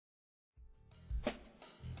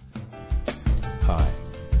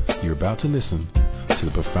about to listen to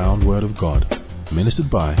the profound Word of God ministered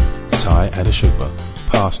by Tai Adeshugba,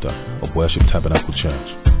 pastor of Worship Tabernacle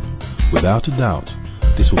Church. Without a doubt,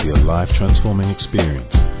 this will be a life-transforming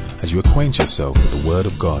experience as you acquaint yourself with the Word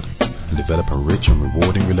of God and develop a rich and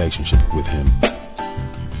rewarding relationship with Him.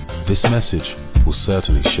 This message will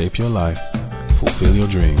certainly shape your life, fulfill your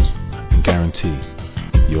dreams, and guarantee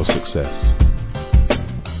your success.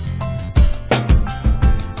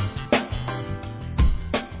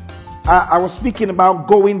 I was speaking about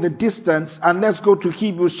going the distance, and let's go to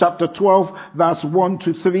Hebrews chapter 12, verse 1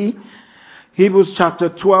 to 3. Hebrews chapter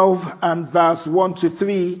 12 and verse 1 to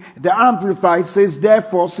 3. The Amplified says,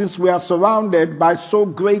 therefore, since we are surrounded by so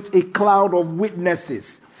great a cloud of witnesses.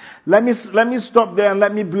 Let me stop there and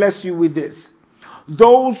let me bless you with this.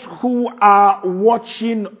 Those who are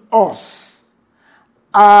watching us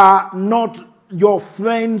are not your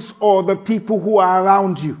friends or the people who are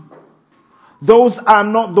around you. Those are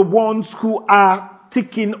not the ones who are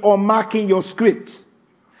ticking or marking your script.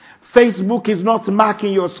 Facebook is not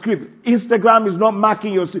marking your script. Instagram is not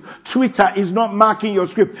marking your script. Twitter is not marking your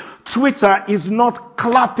script. Twitter is not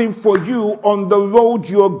clapping for you on the road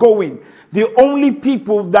you're going. The only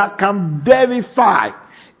people that can verify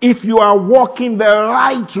if you are walking the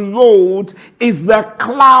right road is the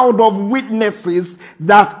cloud of witnesses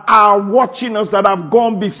that are watching us, that have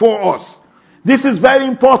gone before us. This is very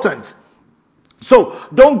important. So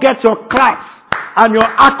don't get your claps and your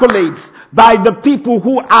accolades by the people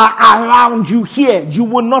who are around you here. You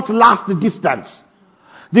will not last the distance.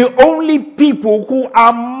 The only people who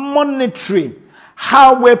are monitoring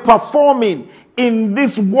how we're performing in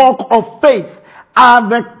this walk of faith are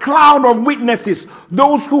the cloud of witnesses,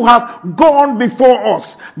 those who have gone before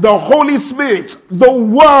us, the Holy Spirit, the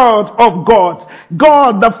Word of God,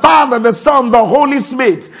 God, the Father, the Son, the Holy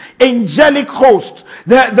Spirit, angelic host,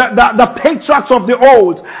 the patriarchs of the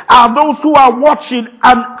old, are those who are watching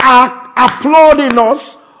and are applauding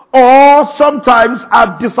us, or sometimes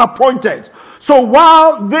are disappointed. So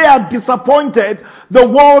while they are disappointed, the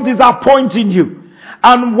world is appointing you.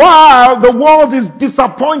 And while the world is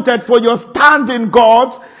disappointed for your stand in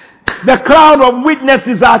God, the crowd of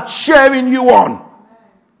witnesses are cheering you on.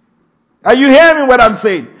 Are you hearing what I'm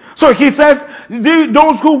saying? So he says,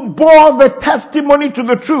 those who bore the testimony to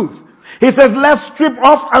the truth. He says, let's strip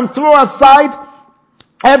off and throw aside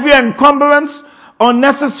every encumbrance,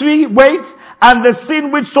 unnecessary weight, and the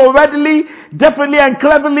sin which so readily, definitely, and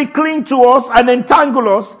cleverly cling to us and entangle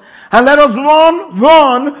us. And let us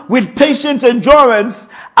run with patient endurance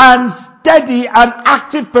and steady and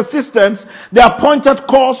active persistence the appointed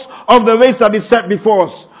course of the race that is set before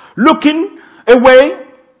us. Looking away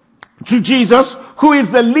to Jesus, who is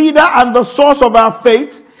the leader and the source of our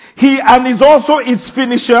faith. He and is also its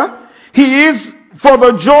finisher. He is for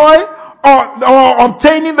the joy or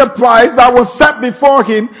obtaining the prize that was set before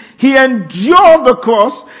him. He endured the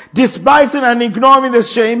cross, despising and ignoring the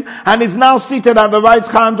shame, and is now seated at the right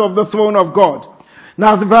hand of the throne of God.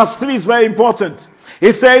 Now the verse 3 is very important.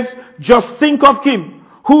 It says, just think of him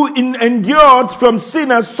who endured from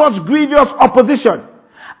sinners such grievous opposition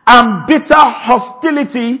and bitter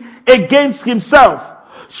hostility against himself,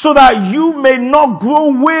 so that you may not grow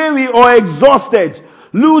weary or exhausted,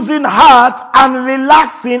 losing heart and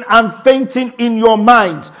relaxing and fainting in your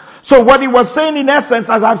mind. So what he was saying in essence,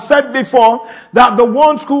 as I've said before, that the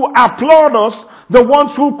ones who applaud us, the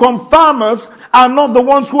ones who confirm us, are not the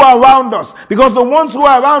ones who are around us. Because the ones who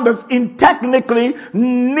are around us technically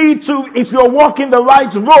need to, if you're walking the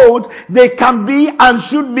right road, they can be and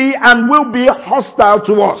should be and will be hostile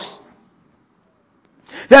to us.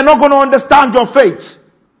 They're not going to understand your faith.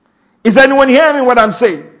 Is anyone hearing what I'm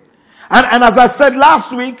saying? And as I said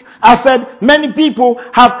last week, I said many people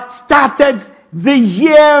have started the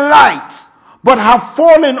year right, but have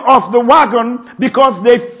fallen off the wagon because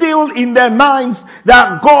they feel in their minds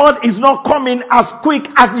that God is not coming as quick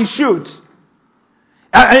as He should.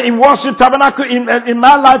 In Worship Tabernacle, in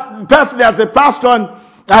my life personally as a pastor, and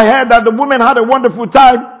I heard that the women had a wonderful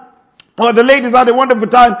time, or the ladies had a wonderful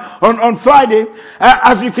time on Friday.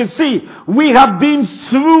 As you can see, we have been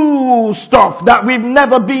through stuff that we've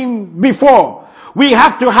never been before. We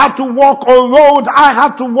have to walk a road. I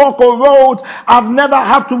have to walk a road I've never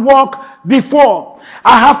had to walk before.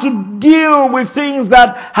 I have to deal with things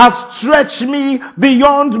that have stretched me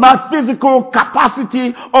beyond my physical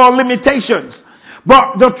capacity or limitations.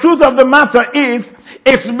 But the truth of the matter is,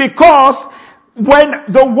 it's because when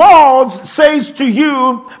the world says to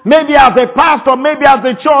you, maybe as a pastor, maybe as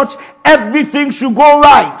a church, everything should go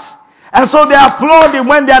right, And so they are applauding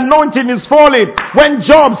when the anointing is falling, when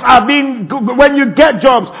when you get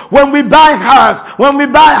jobs, when we buy cars, when we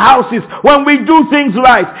buy houses, when we do things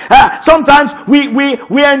right. Sometimes we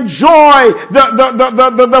enjoy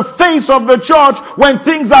the face of the church when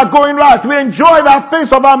things are going right. We enjoy the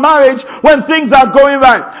face of our marriage when things are going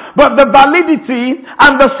right. But the validity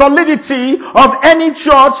and the solidity of any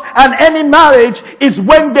church and any marriage is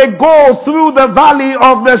when they go through the valley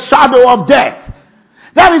of the shadow of death.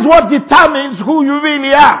 That is what determines who you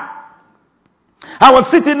really are. I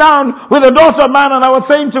was sitting down with a daughter of mine and I was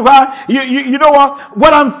saying to her, you know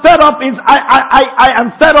what I'm fed up is, I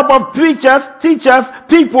am fed up of preachers, teachers,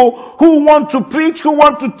 people who want to preach, who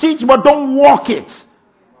want to teach, but don't walk it.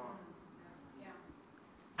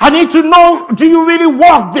 I need to know, do you really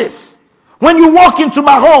walk this? When you walk into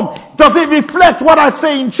my home, does it reflect what I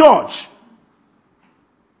say in church?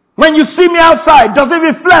 When you see me outside, does it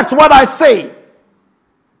reflect what I say?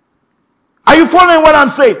 Are you following what I'm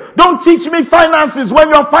saying? Don't teach me finances when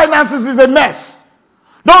your finances is a mess.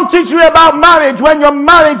 Don't teach me about marriage when your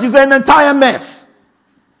marriage is an entire mess.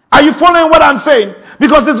 Are you following what I'm saying?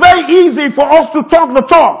 Because it's very easy for us to talk the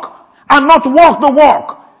talk and not walk the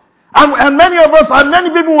walk. And many of us, and many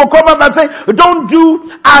people will come up and say, don't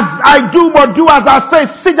do as I do, but do as I say.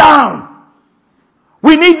 Sit down.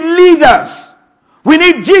 We need leaders. We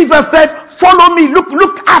need, Jesus said, follow me.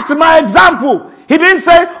 Look at my example. He didn't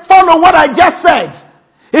say, follow what I just said.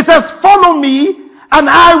 He says, follow me and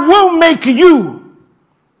I will make you.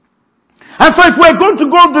 And so if we're going to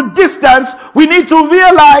go the distance, we need to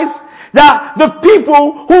realize that the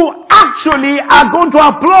people who actually are going to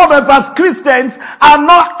applaud us as Christians are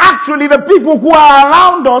not actually the people who are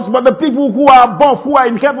around us, but the people who are above, who are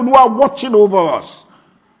in heaven, who are watching over us.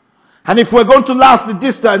 And if we're going to last the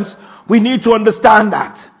distance, we need to understand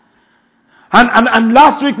that. And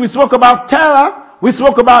last week we spoke about terror. We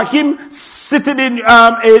spoke about him sitting he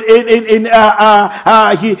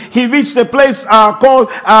reached a place called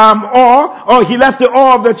or he left the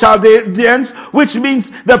Ur of the Chaldeans, which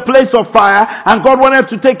means the place of fire. And God wanted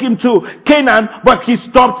to take him to Canaan, but he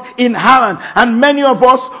stopped in Haran. And many of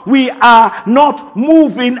us, we are not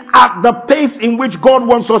moving at the pace in which God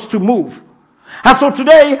wants us to move. And so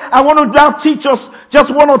today, I want to now teach us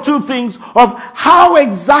just one or two things of how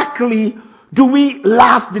exactly do we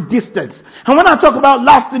last the distance. And when I talk about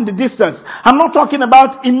lasting the distance, I'm not talking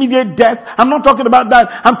about immediate death. I'm not talking about that.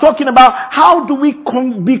 I'm talking about how do we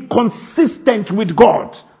be consistent with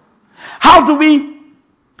God? How do we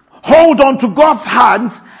hold on to God's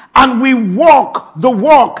hands and we walk the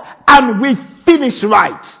walk and we finish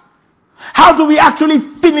right? How do we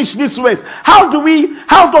actually finish this race? How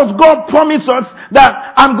does God promise us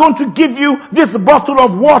that I'm going to give you this bottle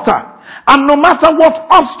of water? And no matter what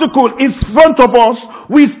obstacle is in front of us,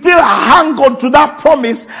 we still hang on to that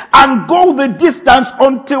promise and go the distance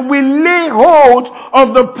until we lay hold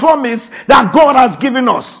of the promise that God has given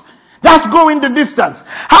us. That's going the distance.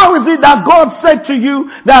 How is it that God said to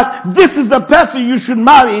you that this is the person you should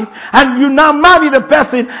marry, and you now marry the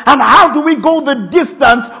person, and how do we go the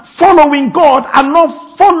distance following God and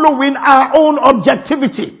not following our own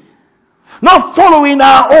objectivity? Not following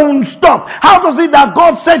our own stuff. How does it that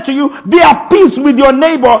God said to you, be at peace with your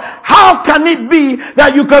neighbor? How can it be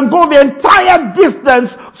that you can go the entire distance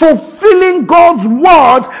fulfilling God's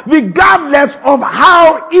word regardless of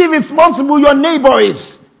how irresponsible your neighbor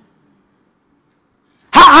is?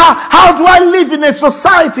 How do I live in a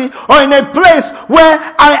society or in a place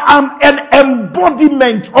where I am an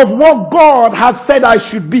embodiment of what God has said I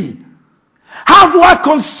should be? How do I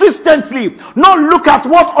consistently not look at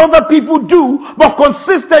what other people do, but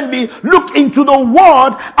consistently look into the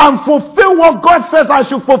word and fulfill what God says I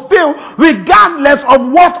should fulfill, regardless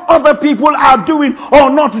of what other people are doing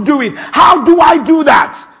or not doing? How do I do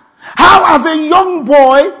that? How, as a young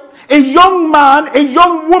boy, a young man, a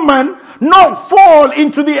young woman, not fall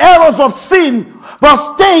into the errors of sin,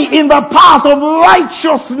 but stay in the path of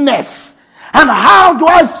righteousness? And how do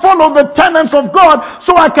I follow the tenets of God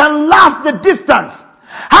so I can last the distance?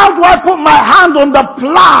 How do I put my hand on the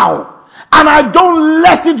plow and I don't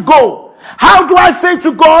let it go? How do I say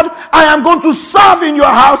to God, I am going to serve in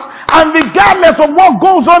your house, and regardless of what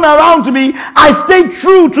goes on around me, I stay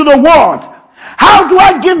true to the word? How do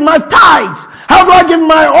I give my tithes? How do I give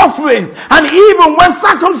my offering? And even when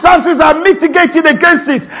circumstances are mitigated against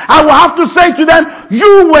it, I will have to say to them,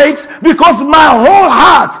 you wait, because my whole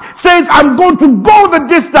heart says I'm going to go the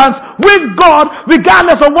distance with God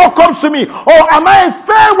regardless of what comes to me. Or am I a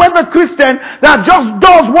fair weather Christian that just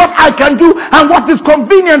does what I can do and what is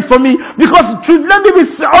convenient for me? Because let me be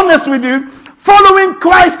honest with you, following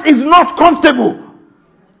Christ is not comfortable.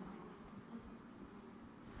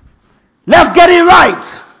 Let's get it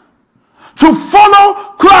right. To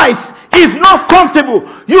follow Christ is not comfortable.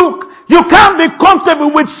 You can't be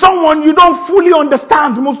comfortable with someone you don't fully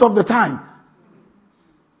understand most of the time.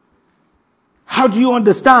 How do you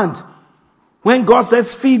understand when God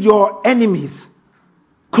says feed your enemies,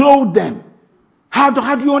 clothe them? How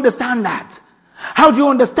do you understand that? How do you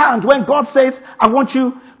understand when God says, I want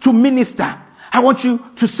you to minister, I want you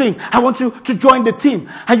to sing, I want you to join the team,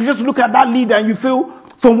 and you just look at that leader and you feel,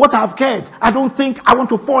 from what I've heard, I don't think I want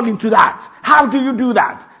to fall into that. How do you do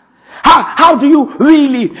that? How do you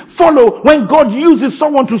really follow when God uses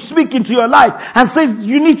someone to speak into your life and says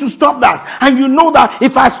you need to stop that, and you know that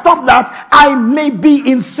if I stop that I may be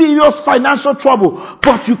in serious financial trouble,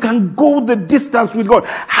 but you can go the distance with God?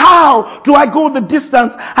 How do I go the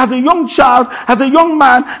distance as a young child, as a young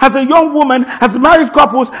man, as a young woman, as married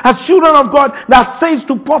couples, as children of God, that says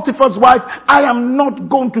to Potiphar's wife, I am not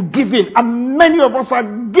going to give in? And many of us are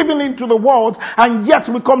giving in to the world, and yet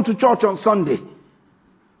we come to church on Sunday.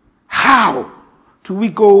 How do we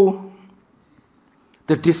go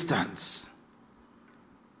the distance?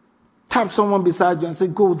 Tap someone beside you and say,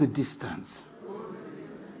 go the distance.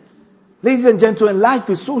 Ladies and gentlemen, life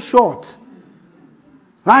is so short.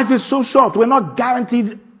 Life is so short. We're not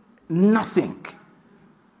guaranteed nothing.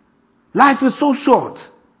 Life is so short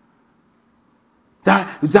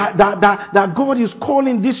that God is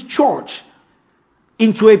calling this church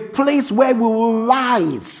into a place where we will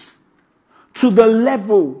rise to the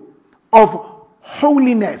level of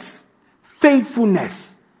holiness, faithfulness,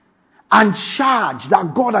 and charge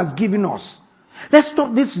that God has given us. Let's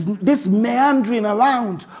stop this meandering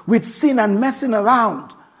around with sin and messing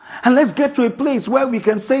around. And let's get to a place where we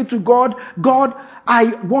can say to God, God,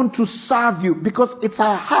 I want to serve you, because it's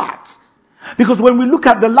our heart. Because when we look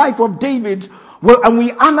at the life of David, and we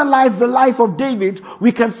analyze the life of David,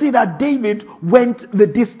 we can see that David went the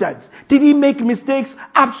distance. Did he make mistakes?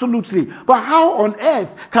 Absolutely. But how on earth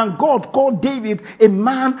can God call David a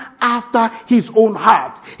man after his own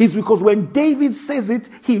heart? It's because when David says it,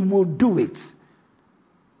 he will do it.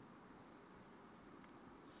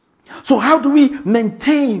 So how do we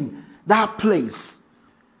maintain that place?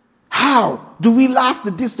 How do we last the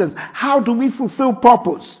distance? How do we fulfill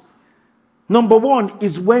purpose? Number one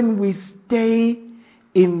is when we stay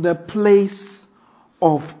in the place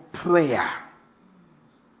of prayer.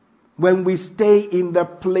 When we stay in the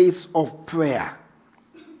place of prayer.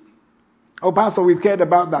 Oh, Pastor, we've cared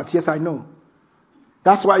about that. Yes, I know.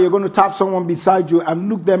 That's why you're going to tap someone beside you and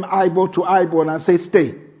look them eyeball to eyeball and say,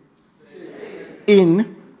 stay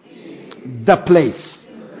in the place.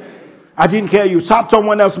 I didn't hear you. Tap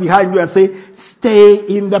someone else behind you and say, stay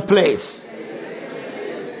in the place.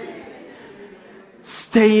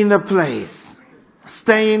 Stay in the place.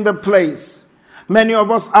 Stay in the place. Many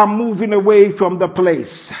of us are moving away from the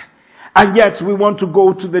place, and yet we want to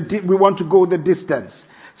go the distance.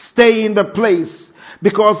 Stay in the place,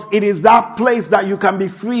 because it is that place that you can be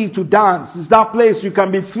free to dance. It's that place you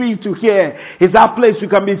can be free to hear. It's that place you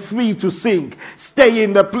can be free to sing. Stay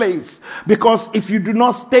in the place, because if you do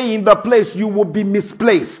not stay in the place, you will be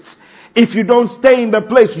misplaced. If you don't stay in the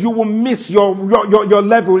place, you will miss your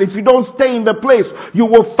level. If you don't stay in the place, you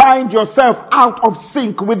will find yourself out of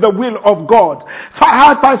sync with the will of God.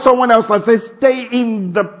 Find someone else and say, stay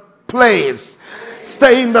in the place.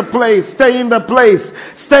 Stay in the place. Stay in the place.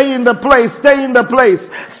 Stay in the place. Stay in the place.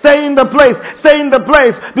 Stay in the place. Stay in the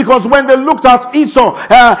place. Because when they looked at Esau,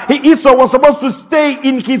 Esau was supposed to stay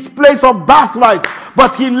in his place of birthright,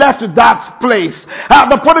 but he left that place.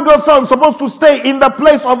 The prodigal son was supposed to stay in the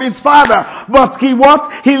place of his father, but he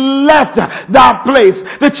left that place.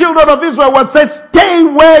 The children of Israel were said, stay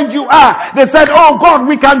where you are. They said, oh God,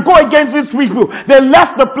 we can go against these people. They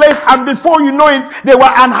left the place, and before you know it, they were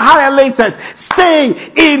annihilated. Stay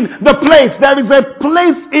in the place. There is a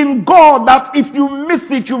place in God that if you miss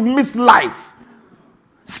it, you've missed life.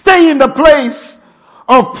 Stay in the place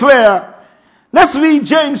of prayer. Let's read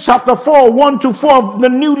James chapter 4, 1-4, the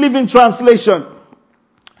New Living Translation.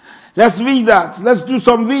 Let's read that. Let's do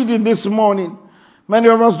some reading this morning. Many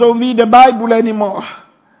of us don't read the Bible anymore.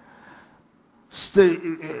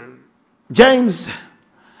 James,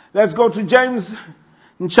 let's go to James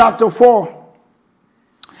in chapter 4.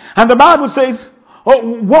 And the Bible says,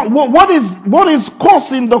 what is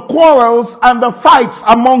causing the quarrels and the fights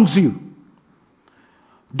amongst you?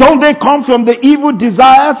 Don't they come from the evil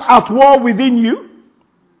desires at war within you?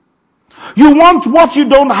 You want what you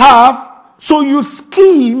don't have, so you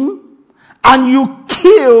scheme and you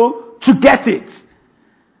kill to get it.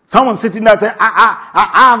 Someone sitting there saying,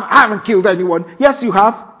 I haven't killed anyone. Yes, you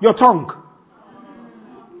have. Your tongue.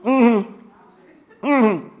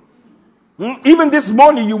 Even this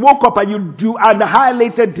morning you woke up and you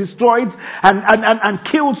annihilated, destroyed, and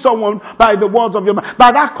killed someone by the words of your mouth.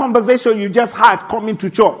 By that conversation you just had coming to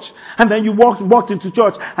church. And then you walked into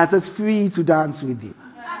church and says, free to dance with you.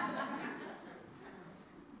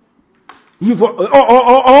 Some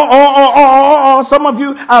of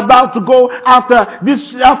you are about to go after this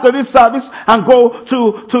service and go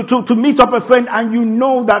to meet up a friend, and you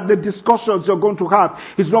know that the discussions you're going to have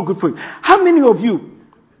is not good for you. How many of you,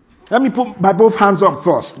 let me put my both hands up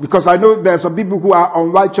first, because I know there are some people who are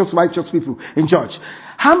unrighteous, righteous people in church.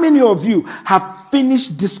 How many of you have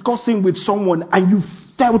finished discussing with someone and you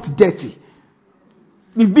felt dirty?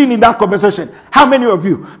 You've been in that conversation. How many of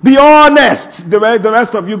you? Be honest. The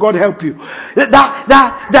rest of you, God help you. That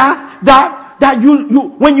you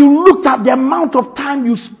when you looked at the amount of time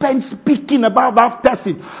you spent speaking about that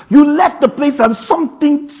person, you left the place and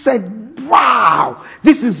something said, wow,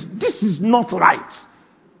 this is not right.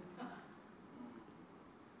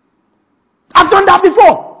 I've done that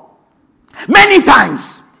before. Many times.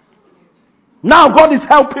 Now God is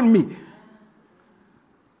helping me.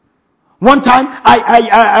 One time,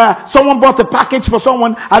 someone bought a package for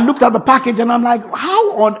someone. I looked at the package and I'm like,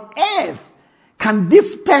 how on earth can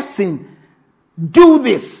this person do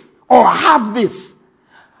this or have this?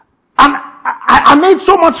 And I made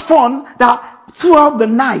so much fun that throughout the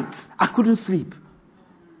night, I couldn't sleep.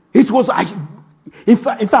 In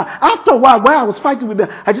fact, after a while I was fighting with them,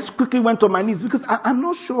 I just quickly went on my knees because I'm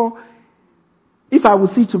not sure if I will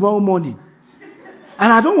see tomorrow morning.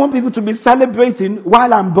 And I don't want people to be celebrating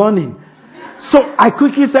while I'm burning. So I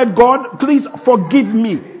quickly said, God, please forgive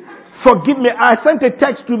me. Forgive me. I sent a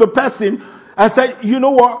text to the person. I said, you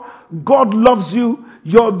know what? God loves you.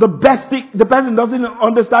 You're the best thing. The person doesn't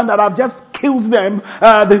understand that I've just killed them.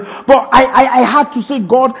 But I had to say,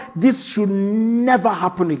 God, this should never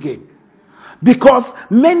happen again. Because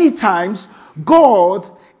many times, God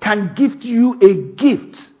can gift you a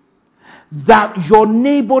gift that your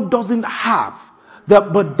neighbor doesn't have.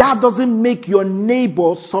 But that doesn't make your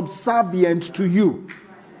neighbor subservient to you.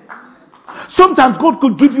 Sometimes God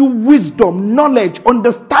could give you wisdom, knowledge,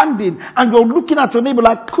 understanding, and you're looking at your neighbor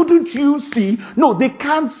like, couldn't you see? No, they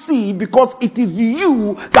can't see because it is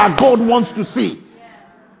you that God wants to see.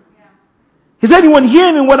 Is anyone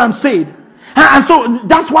hearing what I'm saying? And so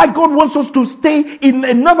that's why God wants us to stay in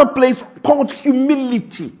another place called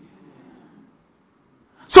humility.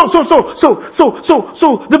 So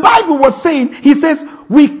the Bible was saying, he says,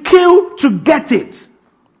 we kill to get it.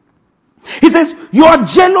 He says, you are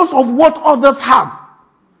jealous of what others have.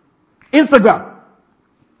 Instagram.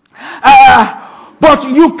 But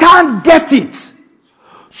you can't get it.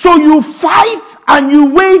 So you fight and you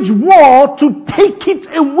wage war to take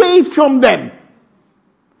it away from them.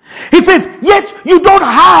 He says, yet you don't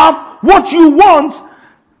have what you want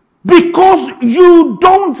because you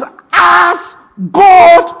don't ask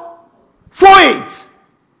God for it.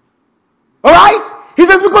 Alright? He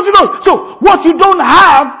says because you don't. So what you don't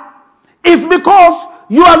have is because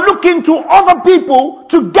you are looking to other people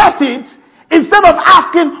to get it instead of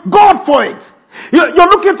asking God for it. You're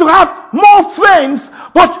looking to have more friends,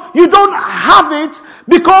 but you don't have it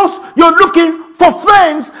because you're looking for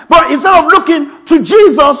friends, but instead of looking to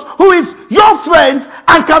Jesus, who is your friend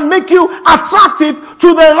and can make you attractive to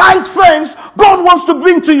the right friends God wants to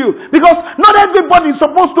bring to you. Because not everybody is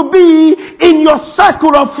supposed to be in your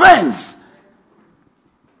circle of friends.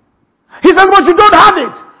 He says, but you don't have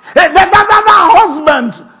it. That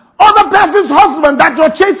husband, other person's husband that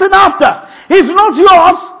you're chasing after, is not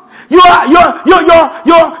yours. You're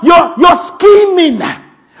scheming.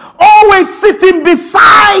 Always sitting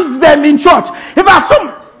beside them in church. If I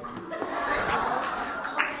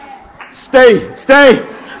stay.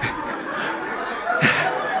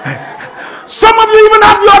 Some of you even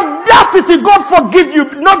have the audacity. God forgive you.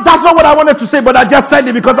 That's not what I wanted to say, but I just said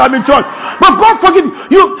it because I'm in church. But God forgive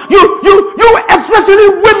you. You especially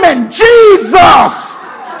women. Jesus.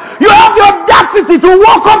 You have the audacity to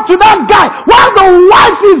walk up to that guy while the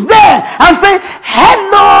wife is there and say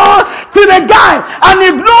hello to the guy and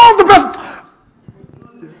ignore the person.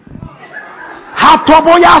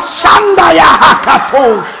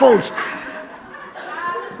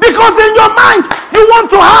 Because in your mind you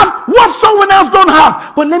want to have what someone else don't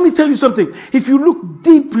have. But let me tell you something. If you look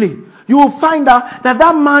deeply, you will find out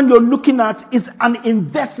that man you're looking at is an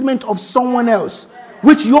investment of someone else,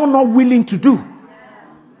 which you're not willing to do.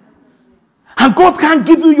 And God can't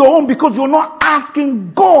give you your own because you're not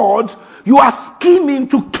asking God. You are scheming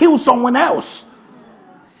to kill someone else.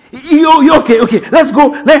 Okay. Let's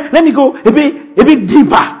go. Let me go a bit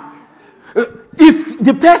deeper. If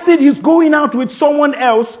the person is going out with someone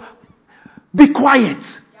else, be quiet.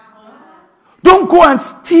 Don't go and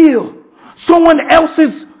steal someone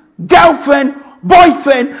else's girlfriend,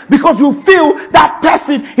 boyfriend, because you feel that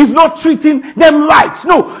person is not treating them right.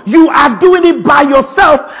 No, you are doing it by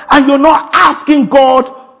yourself and you're not asking God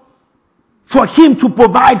for Him to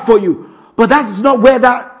provide for you. But that is not where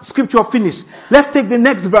that scripture finished. Let's take the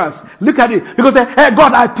next verse. Look at it. Because, hey,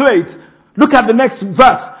 God, I prayed. Look at the next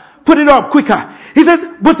verse. Put it up quicker. He says,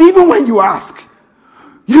 but even when you ask,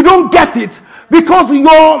 you don't get it because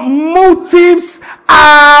your motives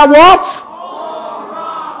are what?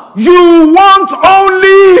 You want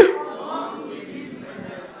only.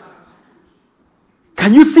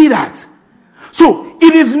 Can you see that? So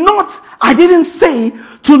it is not, I didn't say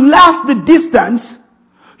to last the distance,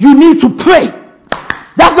 you need to pray.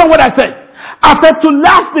 That's not what I said. I said to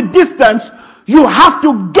last the distance, you have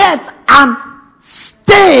to get and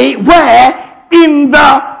stay where? In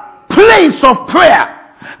the place of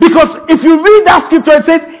prayer. Because if you read that scripture, it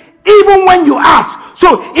says, even when you ask.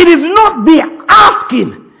 So it is not the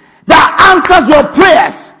asking that answers your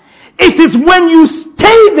prayers. It is when you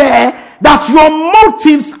stay there that your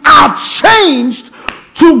motives are changed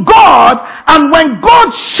to God, and when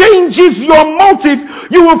God changes your motive,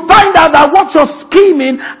 you will find out that what you're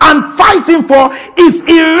scheming and fighting for is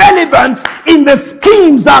irrelevant in the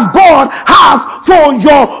schemes that God has for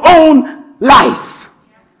your own life.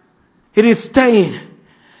 It is staying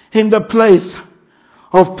in the place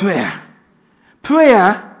of prayer.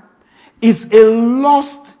 Prayer is a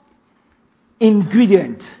lost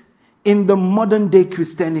ingredient in the modern day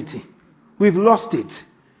Christianity. We've lost it.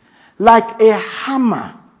 Like a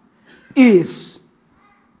hammer is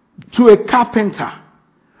to a carpenter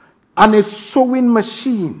and a sewing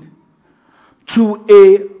machine to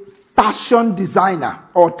a fashion designer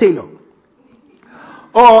or tailor,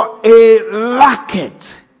 or a racket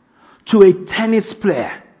to a tennis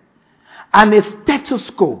player, and a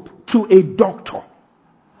stethoscope to a doctor,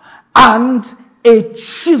 and a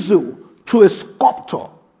chisel to a sculptor,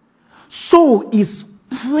 so is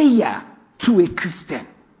prayer to a Christian.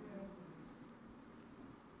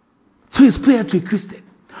 So is prayer to a Christian.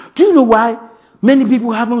 Do you know why many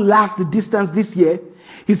people haven't lasted the distance this year?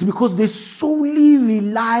 It's because they solely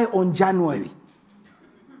rely on January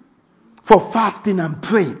for fasting and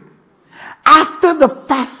praying. After the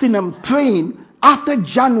fasting and praying, after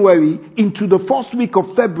January into the first week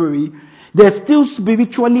of February, they're still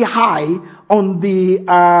spiritually high on the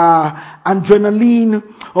adrenaline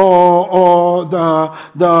or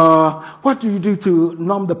the what do you do to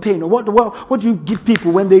numb the pain, or what do you give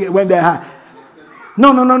people when they're high?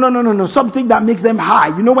 No. Something that makes them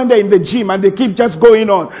high. You know, when they're in the gym and they keep just going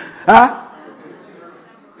on.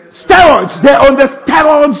 Steroids. They're on the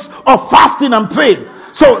steroids of fasting and praying.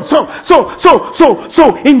 So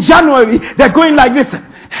in January they're going like this.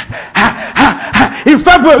 In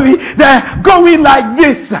February they're going like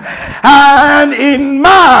this, and in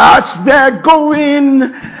March they're going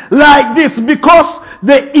like this, because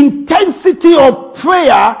the intensity of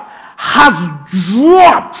prayer has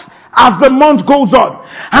dropped as the month goes on.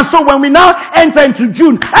 And so when we now enter into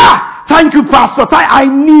June, thank you, Pastor, I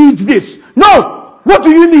need this. No, what do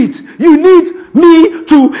you need? You need me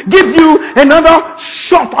to give you another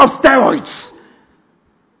shot of steroids.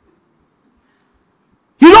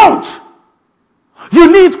 You don't.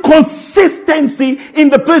 You need consistency in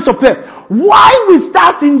the place of prayer. Why we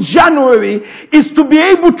start in January is to be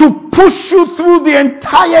able to push you through the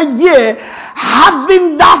entire year,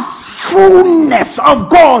 having that fullness of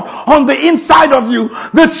God on the inside of you.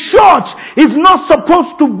 The church is not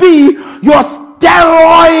supposed to be your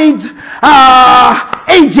steroid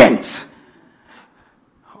agent.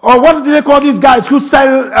 Or what do they call these guys who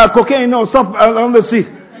sell cocaine or stuff on the street?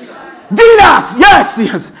 Dealers, yes.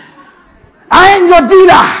 I am your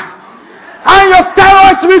dealer. I am your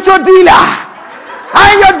steroid spiritual dealer.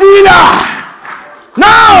 I am your dealer.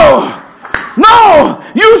 No.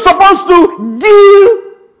 You're supposed to deal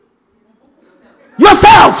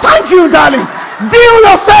yourself. Thank you, darling. Deal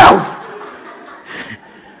yourself.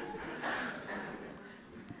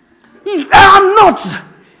 I'm not.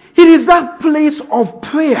 It is that place of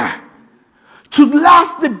prayer to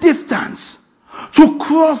last the distance, to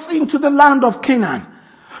cross into the land of Canaan,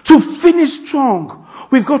 to finish strong.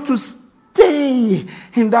 We've got to stay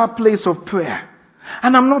in that place of prayer.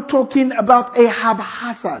 And I'm not talking about a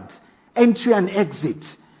haphazard entry and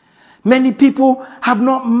exit. Many people have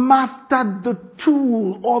not mastered the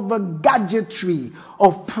tool or the gadgetry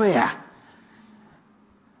of prayer.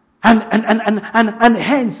 And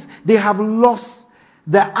hence they have lost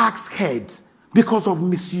their axe head because of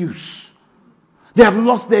misuse. They have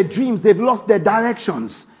lost their dreams. They've lost their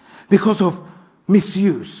directions because of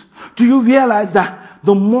misuse. Do you realize that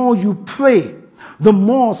the more you pray, the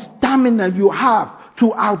more stamina you have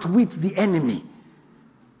to outwit the enemy.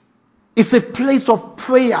 It's a place of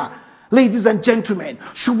prayer. Ladies and gentlemen,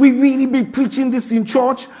 should we really be preaching this in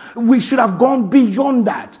church? We should have gone beyond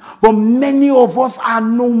that. But many of us are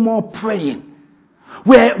no more praying.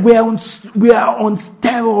 We are on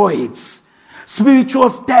steroids.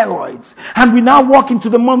 Spiritual steroids. And we now walk into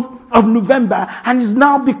the month of November, and it's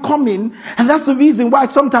now becoming, and that's the reason why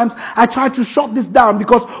sometimes I try to shut this down,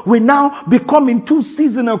 because we're now becoming two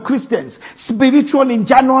seasonal Christians. Spiritual in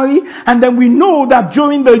January, and then we know that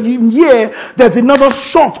during the year there's another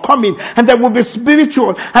short coming, and then we'll be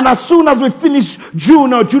spiritual. And as soon as we finish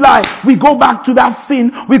June or July, we go back to that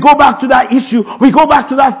sin, we go back to that issue, we go back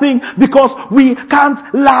to that thing, because we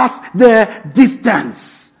can't last the distance.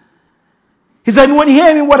 Is anyone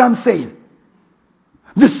hearing what I'm saying?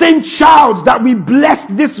 The same child that we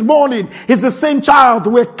blessed this morning is the same child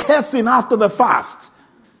we're cursing after the fast.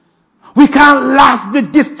 We can't last the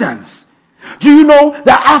distance. Do you know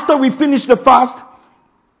that after we finish the fast,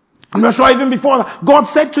 I'm not sure even before that, God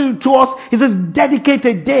said to us, He says, dedicate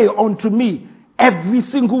a day unto me every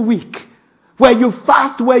single week, where you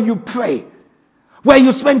fast, where you pray, where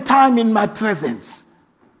you spend time in my presence.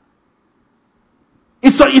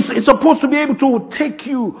 It's supposed to be able to take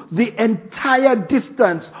you the entire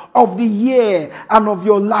distance of the year and of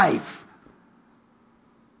your life.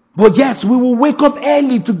 But yes, we will wake up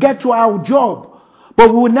early to get to our job,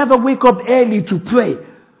 but we will never wake up early to pray.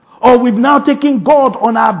 Or we've now taken God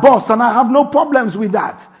on our bus, and I have no problems with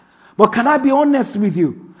that. But can I be honest with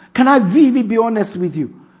you? Can I really be honest with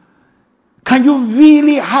you? Can you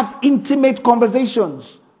really have intimate conversations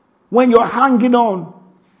when you're hanging on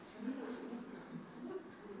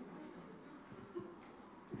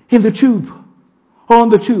in the tube or on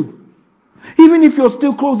the tube? Even if you're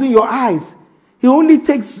still closing your eyes, it only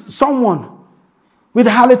takes someone with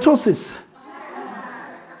halitosis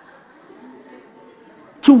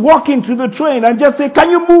to walk into the train and just say, can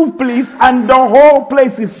you move please? And the whole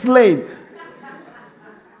place is slain.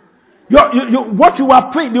 What you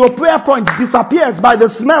are praying, your prayer point disappears by the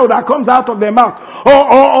smell that comes out of their mouth.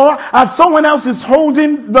 Or as someone else is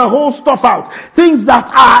holding the whole stuff out. Things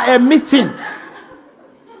that are emitting.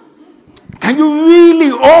 Can you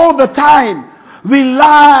really all the time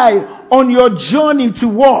rely on your journey to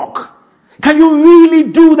walk? Can you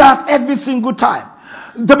really do that every single time?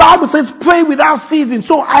 The Bible says pray without ceasing.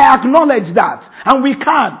 So I acknowledge that. And we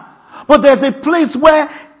can. But there's a place where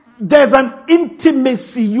there's an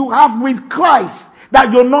intimacy you have with Christ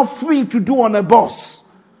that you're not free to do on a bus.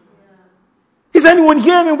 Is anyone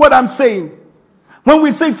hearing what I'm saying? When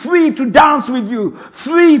we say free to dance with you,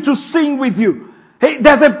 free to sing with you, hey,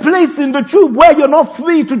 there's a place in the tube where you're not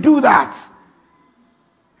free to do that.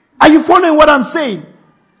 Are you following what I'm saying?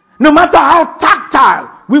 No matter how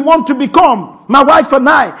tactile we want to become, my wife and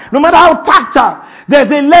I, no matter how tactile,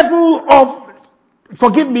 there's a level of,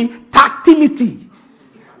 forgive me, tactility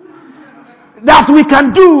that we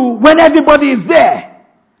can do when everybody is there.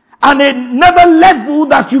 And another level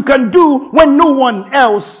that you can do when no one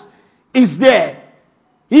else is there.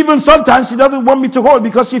 Even sometimes she doesn't want me to hold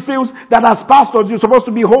because she feels that as pastors you're supposed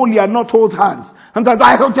to be holy and not hold hands. Sometimes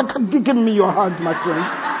I hope you can give me your hand, my friend.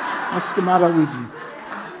 What's the matter with you?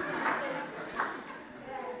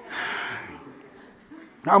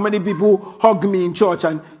 How many people hug me in church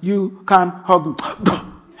and you can't hug me?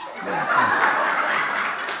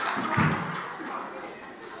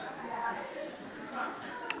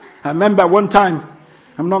 I remember one time,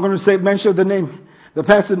 I'm not going to mention the name. The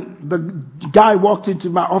guy walked into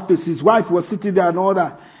my office. His wife was sitting there and all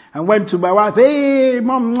that. And went to my wife, hey,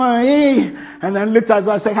 mom, hey. And then later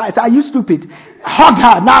I said, hi. I said, are you stupid? Hug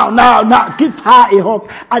her now. Give her a hug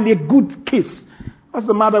and a good kiss. What's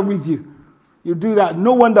the matter with you? You do that.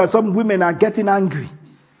 No wonder some women are getting angry.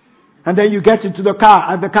 And then you get into the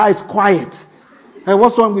car and the car is quiet. And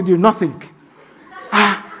what's wrong with you? Nothing.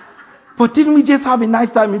 But didn't we just have a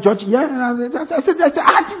nice time in church? Yeah. I said,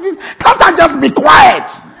 can't I just be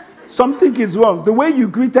quiet? Something is wrong. The way you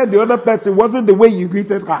greeted the other person wasn't the way you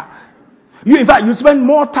greeted her. In fact, you spend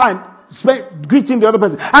more time greeting the other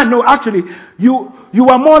person. And no, actually, you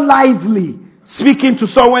are more lively speaking to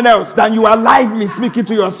someone else than you are lively speaking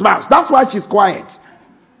to your spouse. That's why she's quiet.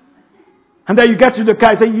 And then you get to the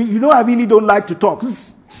car and say, you know, I really don't like to talk.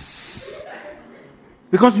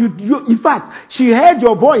 Because in fact, she heard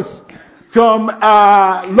your voice from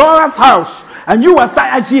Laura's house, and you were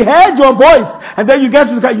and she heard your voice, and then you get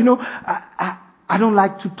to the car, you know, I don't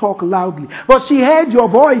like to talk loudly, but she heard your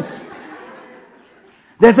voice.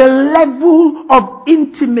 There's a level of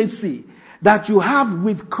intimacy that you have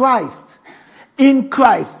with Christ in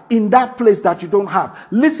Christ, in that place that you don't have.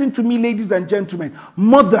 Listen to me, ladies and gentlemen.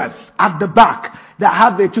 Mothers at the back that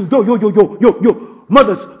have their children. Yo.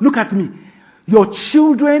 Mothers, look at me. Your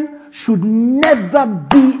children should never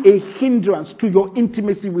be a hindrance to your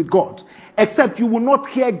intimacy with God, except you will not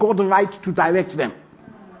hear God right to direct them.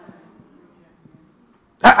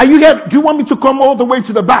 Are you here? Do you want me to come all the way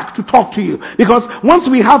to the back to talk to you? Because once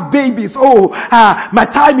we have babies, my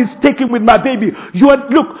time is taken with my baby.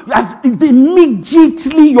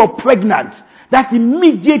 Immediately you're pregnant. That's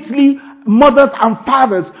immediately, mothers and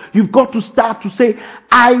fathers, you've got to start to say,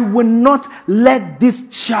 I will not let this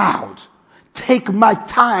child take my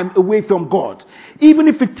time away from God. Even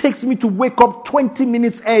if it takes me to wake up 20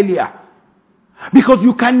 minutes earlier. Because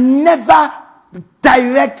you can never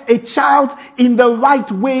direct a child in the right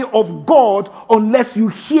way of God unless you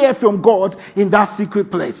hear from God in that secret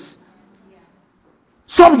place.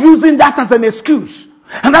 Stop using that as an excuse.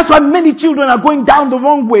 And that's why many children are going down the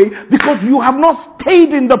wrong way, because you have not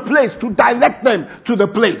stayed in the place to direct them to the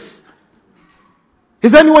place.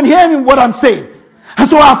 Is anyone hearing what I'm saying? And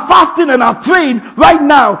so our fasting and our praying right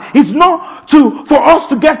now is not for us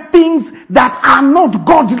to get things that are not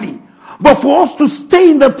godly, but for us to stay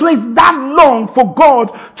in the place that long for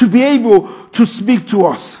God to be able to speak to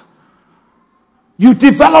us. You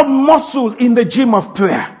develop muscle in the gym of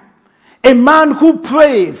prayer. A man who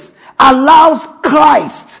prays allows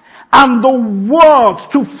Christ and the world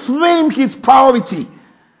to frame his priority.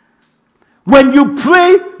 When you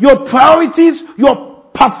pray, your priorities, your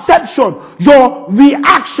perception, your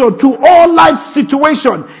reaction to all life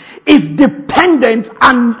situation is dependent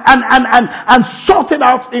and sorted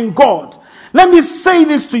out in God. Let me say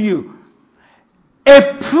this to you.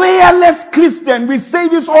 A prayerless Christian, we say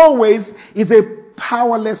this always, is a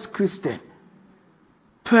powerless Christian.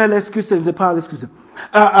 Prayerless Christian is a powerless Christian.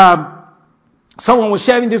 Someone was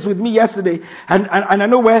sharing this with me yesterday, and I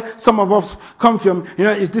know where some of us come from. You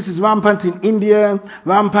know, this is rampant in India,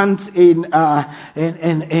 rampant in the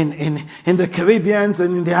Caribbean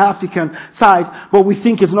and in the African side, but we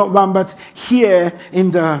think it's not rampant here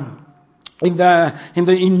in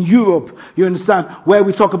Europe. You understand, where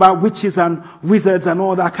we talk about witches and wizards and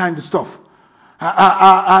all that kind of stuff.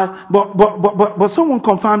 But someone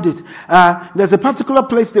confirmed it. There's a particular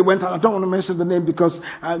place they went. I don't want to mention the name because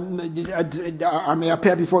I may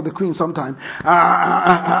appear before the Queen sometime.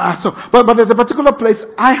 But there's a particular place,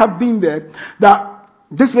 I have been there, that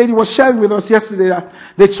this lady was sharing with us yesterday. That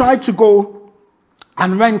they tried to go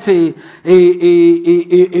and rent a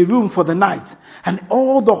room for the night, and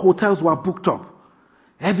all the hotels were booked up.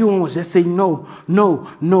 Everyone was just saying no.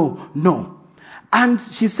 And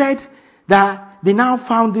she said that they now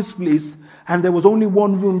found this place, and there was only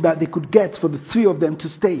one room that they could get for the three of them to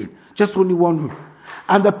stay in. Just only one room.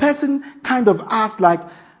 And the person kind of asked, like,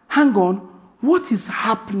 hang on, what is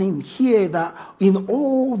happening here that in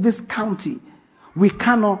all this county we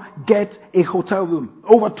cannot get a hotel room?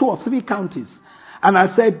 Over 2 or 3 counties. And I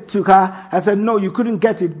said to her, no, you couldn't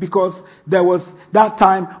get it because that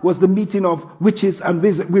time was the meeting of witches and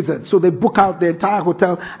wizards. So they book out the entire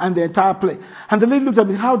hotel and the entire place. And the lady looked at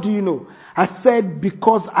me, how do you know? I said,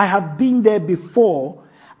 because I have been there before,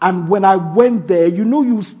 and when I went there,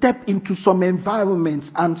 you step into some environments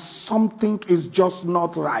and something is just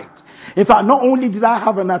not right. In fact, not only did I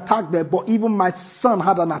have an attack there, but even my son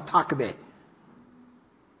had an attack there.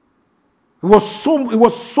 It was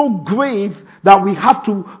so grave that we had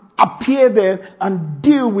to appear there and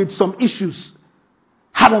deal with some issues.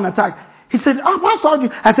 Had an attack. He said, why saw you?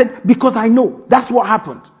 I said, because I know. That's what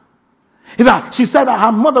happened. In fact, she said that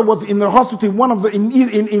her mother was in the hospital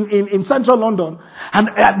in central London, and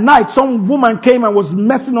at night some woman came and was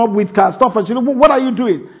messing up with her stuff, and she said, what are you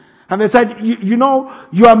doing? And they said,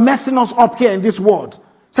 you are messing us up here in this ward.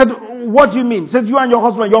 Said, what do you mean? Said, you and your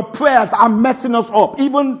husband, your prayers are messing us up.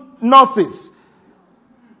 Even nurses.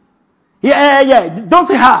 Yeah. Don't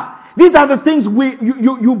say her. These are the things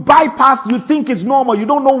you bypass, you think is normal. You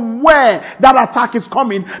don't know where that attack is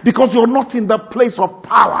coming because you're not in the place of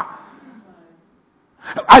power.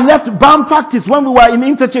 I left band practice when we were in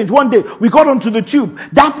interchange one day. We got onto the tube.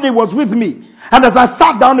 Daphne was with me. And as I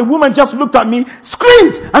sat down, a woman just looked at me,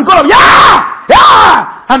 screamed, and got up,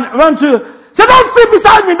 yeah! And ran to, said, don't sit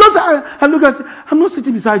beside me. And look, I said, I'm not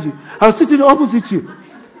sitting beside you. I was sitting opposite you.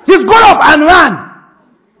 Just got up and ran.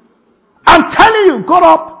 I'm telling you, got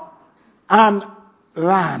up and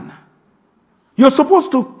ran. You're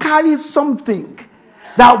supposed to carry something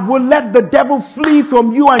that will let the devil flee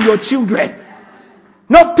from you and your children.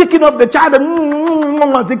 Not picking up the child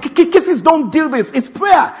and the kisses don't do this. It's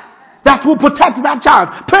prayer. that will protect that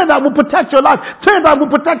child. Prayer that will protect your life. Prayer that will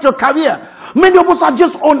protect your career. Many of us are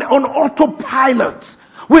just on autopilot.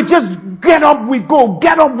 We just get up, we go,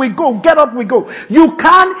 get up, we go, get up, we go. You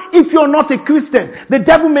can if you're not a Christian. The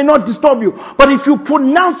devil may not disturb you. But if you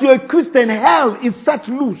pronounce you're a Christian, hell is set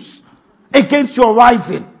loose against your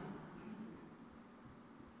rising.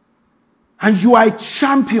 And you are a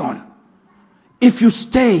champion if you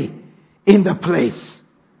stay in the place.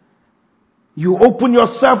 You open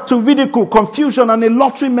yourself to ridicule, confusion, and a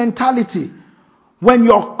lottery mentality when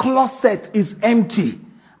your closet is empty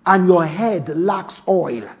and your head lacks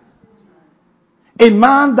oil. A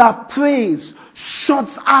man that prays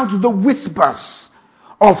shuts out the whispers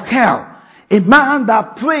of hell. A man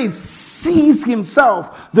that prays sees himself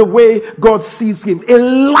the way God sees him. A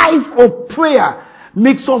life of prayer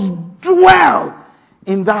makes us dwell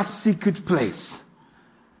in that secret place.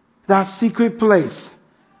 That secret place.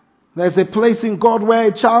 There's a place in God where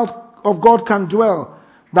a child of God can dwell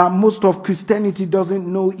that most of Christianity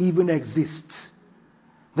doesn't know even exists.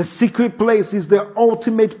 The secret place is the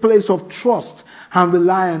ultimate place of trust and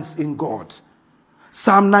reliance in God.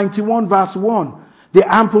 Psalm 91 verse 1, the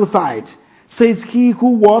Amplified, says, he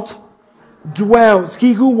who what? Dwells.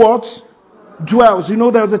 He who what? Dwells. You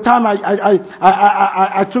know, there was a time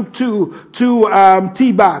I took two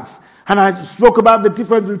tea bags and I spoke about the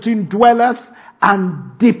difference between dwellers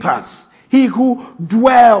and dippers. He who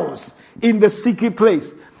dwells in the secret place.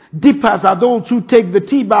 Dippers are those who take the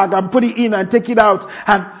tea bag and put it in and take it out.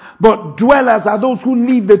 But dwellers are those who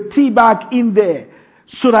leave the tea bag in there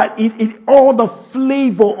so that all the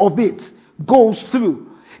flavor of it goes through.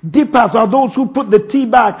 Dippers are those who put the tea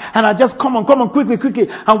bag and are just come on, quickly.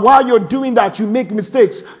 And while you're doing that, you make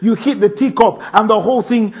mistakes. You hit the teacup and the whole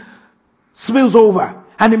thing spills over.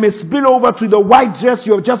 And it may spill over to the white dress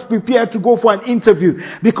you have just prepared to go for an interview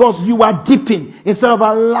because you are dipping instead of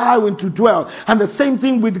allowing to dwell. And the same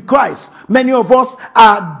thing with Christ. Many of us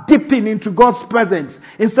are dipping into God's presence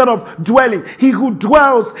instead of dwelling. He who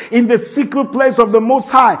dwells in the secret place of the Most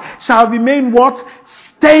High shall remain what?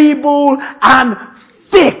 Stable and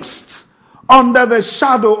fixed under the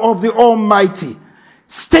shadow of the Almighty.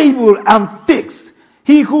 Stable and fixed.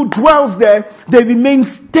 He who dwells there, they remain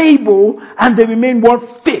stable and they remain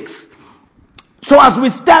what? Fixed. So as we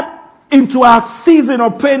step into our season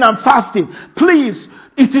of praying and fasting, please,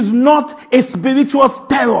 it is not a spiritual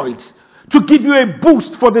steroid to give you a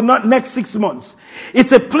boost for the next 6 months.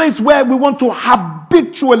 It's a place where we want to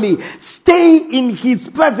habitually stay in His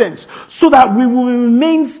presence so that we will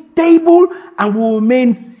remain stable and will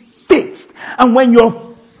remain fixed. And when you're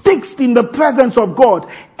fixed in the presence of God,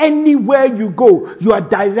 anywhere you go, you are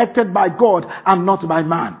directed by God and not by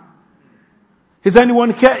man. Is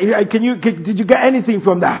anyone here? Did you get anything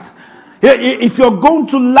from that? If you're going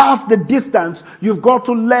to last the distance, you've got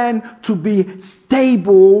to learn to be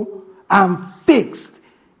stable and fixed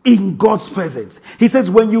in God's presence. He says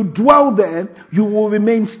when you dwell there, you will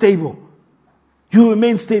remain stable. You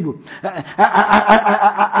remain stable.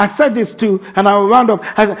 I said this to, and I will round up.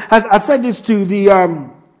 I said this to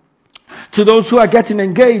to those who are getting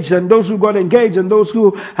engaged and those who got engaged and those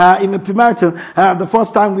who are in the premarital, the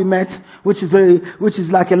first time we met, which is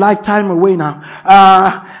like a lifetime away now.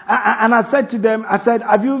 And I said to them,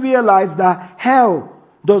 have you realized that hell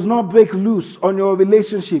does not break loose on your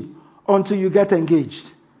relationship until you get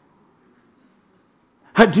engaged?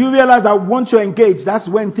 Do you realize that once you're engaged, that's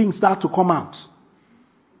when things start to come out?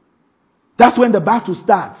 That's when the battle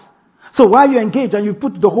starts. So while you're engaged and you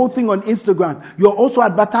put the whole thing on Instagram, you're also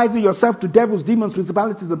advertising yourself to devils, demons,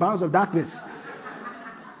 principalities, and powers of darkness.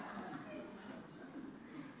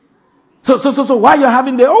 So while you're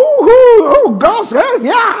having the girls,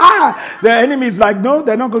 yeah, the enemy is like, no,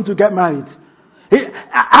 they're not going to get married.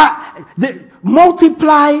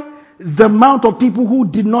 Multiply the amount of people who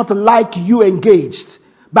did not like you engaged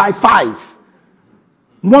by 5.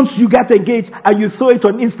 Once you get engaged and you throw it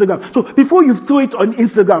on Instagram. So before you throw it on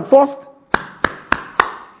Instagram, first,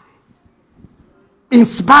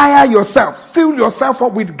 inspire yourself. Fill yourself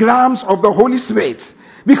up with grams of the Holy Spirit.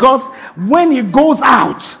 Because when it goes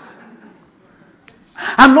out,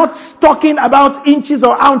 I'm not talking about inches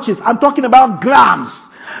or ounces. I'm talking about grams.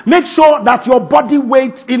 Make sure that your body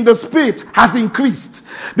weight in the Spirit has increased.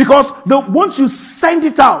 Because once you send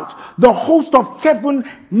it out, the host of heaven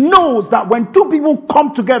knows that when two people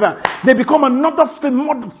come together, they become another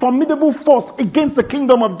formidable force against the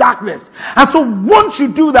kingdom of darkness. And so once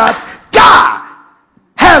you do that,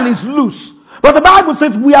 hell is loose. But the Bible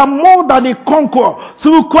says we are more than a conqueror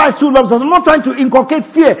through Christ who loves us. I'm not trying to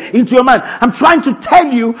inculcate fear into your mind. I'm trying to tell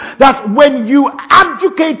you that when you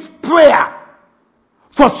advocate prayer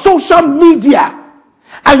for social media,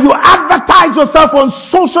 and you advertise yourself on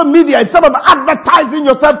social media instead of advertising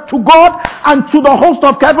yourself to God and to the host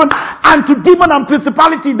of heaven and to demon and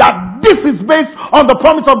principality that this is based on the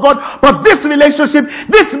promise of God, but this relationship,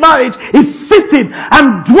 this marriage is sitting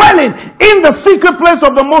and dwelling in the secret place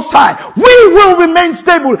of the Most High, we will remain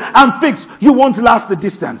stable and fixed. You won't last the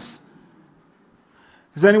distance.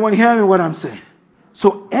 Is anyone hearing what I'm saying?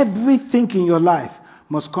 So everything in your life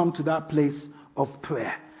must come to that place of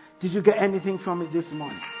prayer. Did you get anything from it this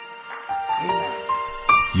morning? Amen.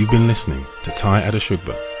 You've been listening to Ty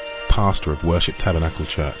Adeshugba, pastor of Worship Tabernacle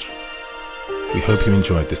Church. We hope you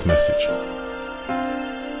enjoyed this message.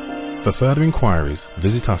 For further inquiries,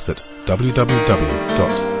 visit us at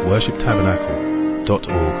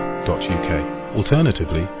www.worshiptabernacle.org.uk.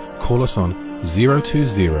 Alternatively, call us on 020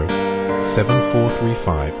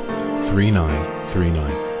 7435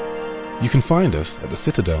 3939. You can find us at the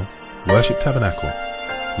Citadel, Worship Tabernacle,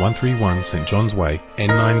 131 St John's Way,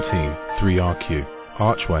 N19 3RQ,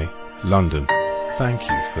 Archway, London. Thank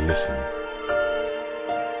you for listening.